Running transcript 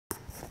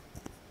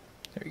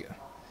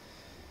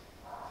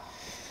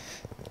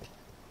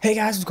Hey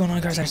guys, what's going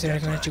on? mkiser97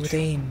 coming at you with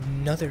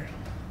another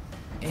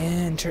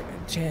and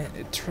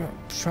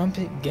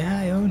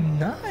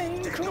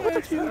Trptguy09 coming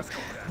at you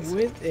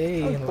with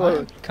a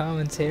live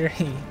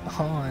commentary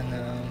on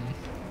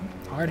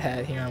Hard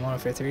Hat here on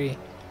MW3.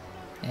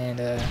 And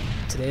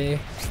today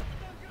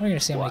we're gonna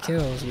see how many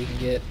kills we can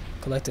get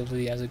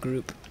collectively as a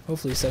group.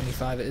 Hopefully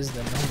 75 is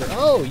the number.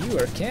 Oh, you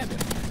are camping.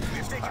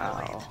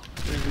 Wow.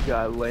 There's a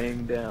guy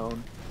laying down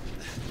on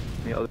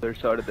the other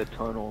side of the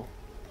tunnel.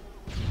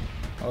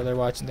 Oh, they're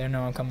watching. They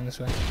know I'm coming this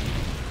way.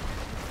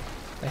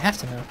 They have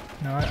to know.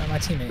 No, my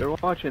teammate. They're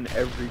watching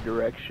every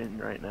direction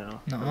right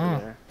now.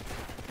 No.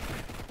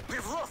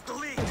 We've lost the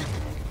lead.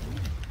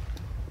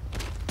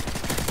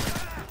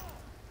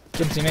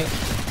 Get him, teammate.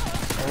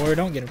 Or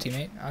don't get him,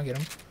 teammate. I'll get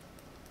him.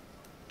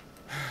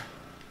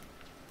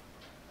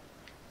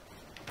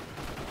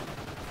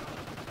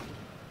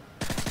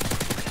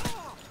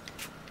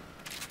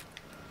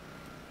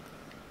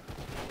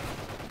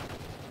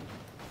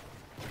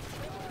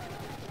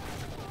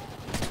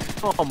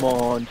 Come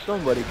on,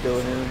 somebody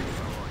kill him.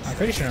 I'm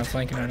pretty sure I'm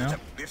flanking right now.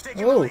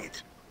 Oh!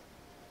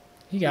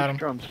 He got him.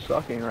 Drum's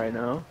sucking right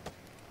now.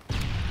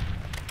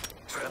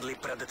 Friendly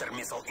Predator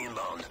missile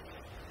inbound.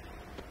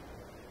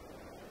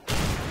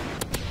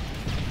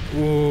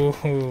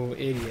 Ooh,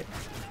 idiot.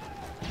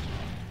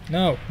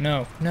 No,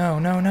 no, no,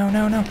 no, no,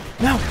 no, no,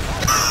 no!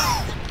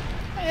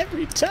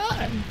 Every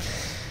time!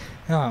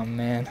 Oh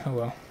man, oh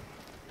well.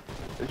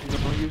 She's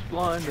gonna use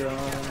blind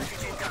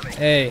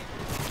Hey.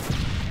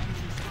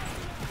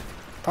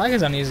 Probably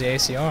because I'm using the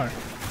ACR.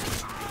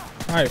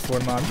 Alright,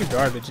 Ford Mob, you're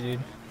garbage, dude.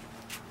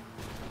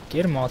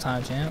 Get him all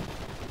time, champ.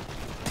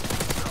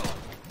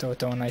 Throw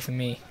a knife at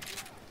me.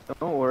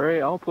 Don't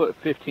worry, I'll put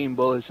 15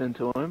 bullets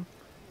into him.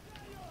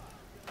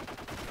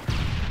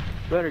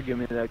 Better give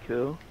me that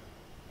kill.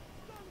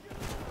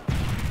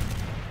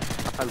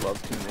 I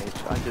love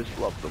teammates. I just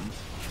love them.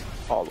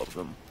 All of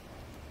them.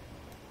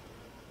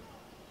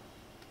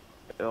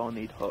 They all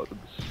need hugs.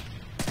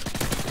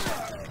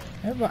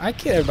 Everybody, I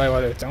get everybody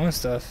while they're throwing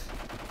stuff.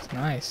 It's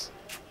nice.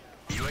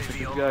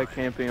 This guy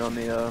camping on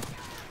the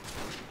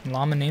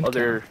Llama named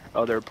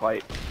other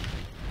pipe.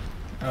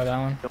 Oh, that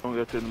one? Don't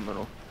go through the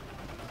middle.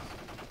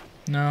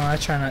 No, I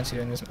try not to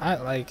in this.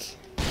 I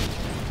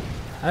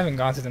haven't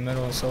gone through the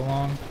middle in so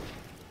long.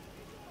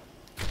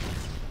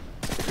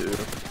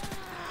 Dude.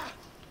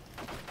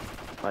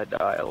 I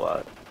die a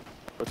lot.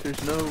 But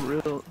there's no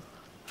real...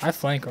 I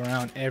flank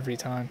around every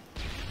time.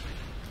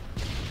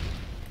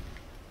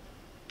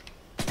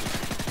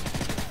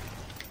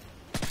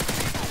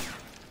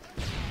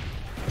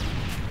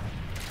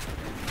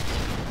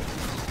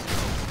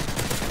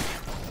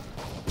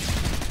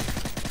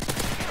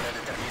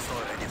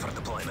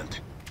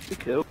 The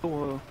kill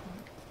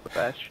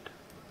bashed.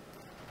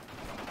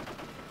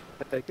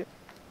 I take it.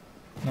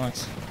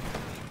 Nice.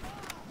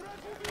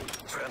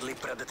 Friendly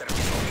Predator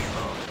missile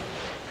inbound.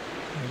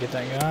 Let me get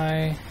that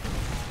guy.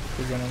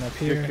 We're running up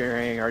You're here.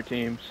 carrying our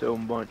team so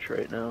much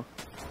right now.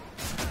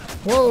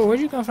 Whoa, where'd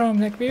you come from,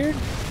 Neckbeard?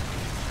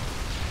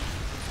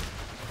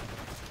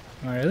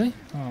 Oh, really?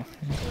 Oh,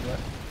 what?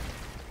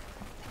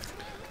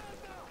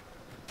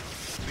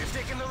 We've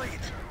taken the lead.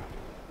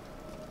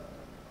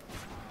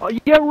 Oh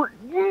yeah, we're...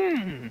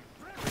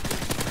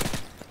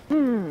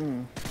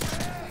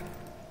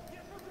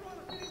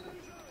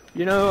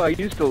 You know, I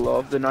used to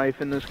love the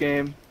knife in this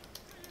game.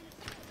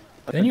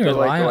 Then you were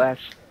like lying. The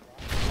last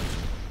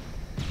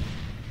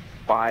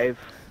 5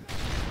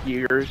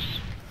 years.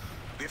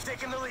 We've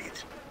taken the lead.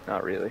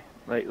 Not really.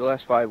 Like the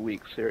last 5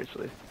 weeks,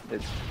 seriously.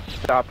 It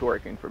stopped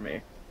working for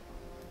me.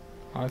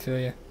 I feel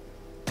you.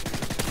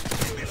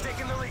 We've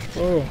taken the lead.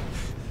 Whoa.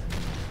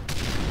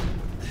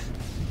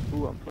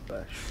 Ooh, I'm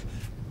flash.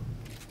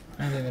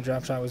 I didn't think the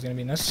drop shot was going to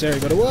be necessary,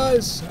 but it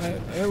was!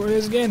 There it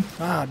is again.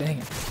 Ah, dang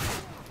it.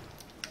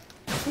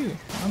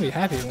 I'll be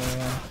happy when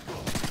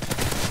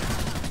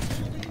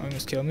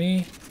almost kill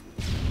me.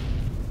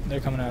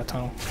 They're coming out of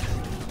tunnel.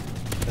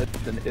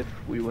 That's an if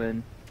we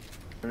win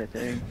kind of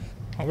thing.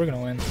 Oh, we're going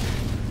to win.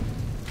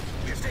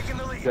 We've taken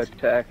the lead. Got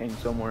attacking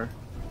somewhere.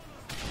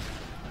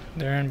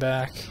 They're in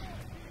back.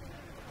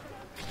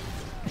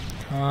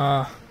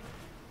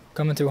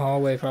 Coming through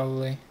hallway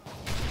probably.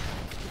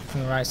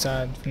 From the right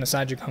side, from the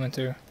side you're coming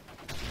through.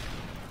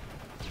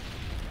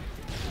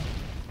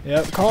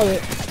 Yep, called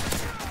it.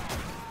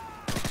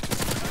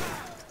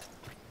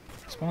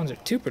 Spawns are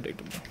too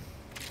predictable.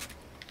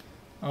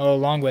 Oh,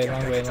 long way,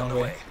 long way, long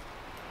way.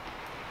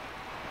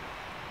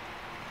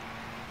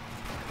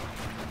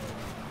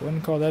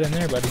 Wouldn't call that in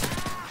there, buddy.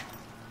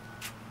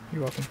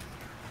 You're welcome.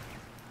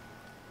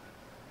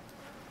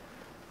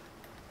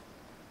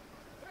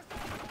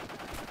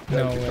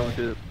 No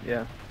way.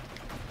 Yeah.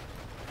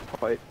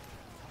 Quite.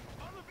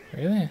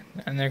 Really?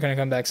 And they're gonna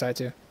come back side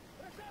too.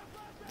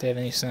 If they have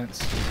any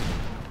sense.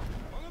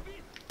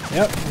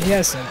 Yep, he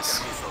has sense.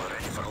 Missile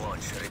ready for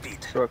launch.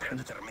 Repeat.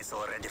 Predator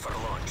missile ready for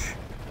launch.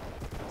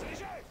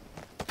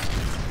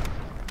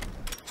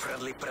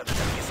 Friendly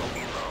Predator missile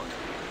inbound.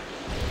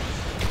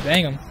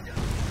 Bang him.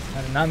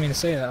 I did not mean to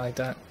say that like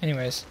that.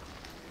 Anyways,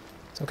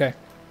 it's okay.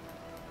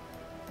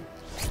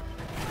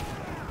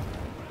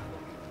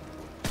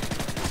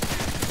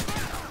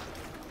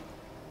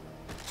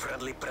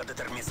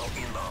 Predator missile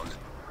inbound.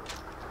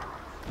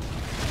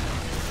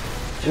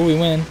 Ooh, we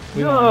win.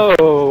 We won.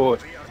 No!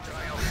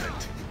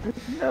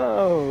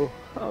 No!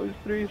 I was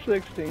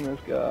 360 this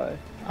guy.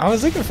 I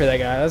was looking for that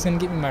guy. That was gonna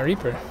get me my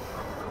Reaper.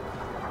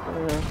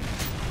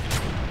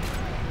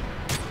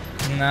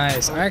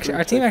 Nice. Our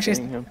team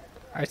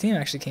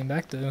actually came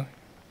back though.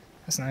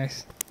 That's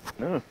nice.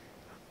 No.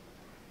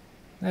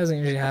 That doesn't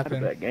usually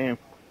happen. That game.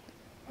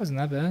 Wasn't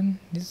that bad.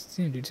 Just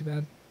didn't do too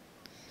bad.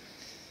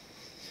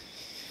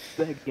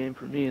 Bad game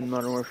for me in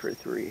Modern Warfare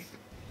 3.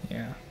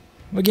 Yeah.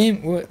 What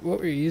game? What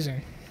were you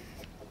using?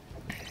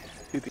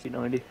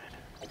 PP90.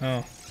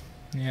 Oh.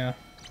 Yeah.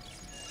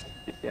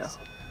 Yeah.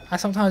 I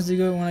sometimes do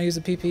good when I use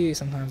a PP.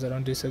 Sometimes I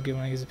don't do so good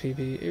when I use a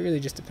PP. It really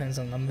just depends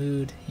on the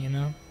mood, you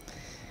know.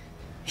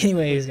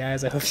 Anyways,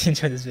 guys, I hope you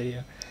enjoyed this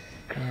video.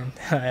 And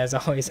as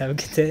always, have a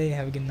good day,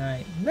 have a good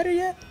night. Better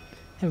yet,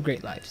 have a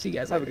great life. See you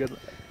guys later. Have a good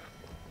life.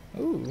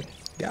 Ooh,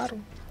 got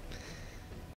him.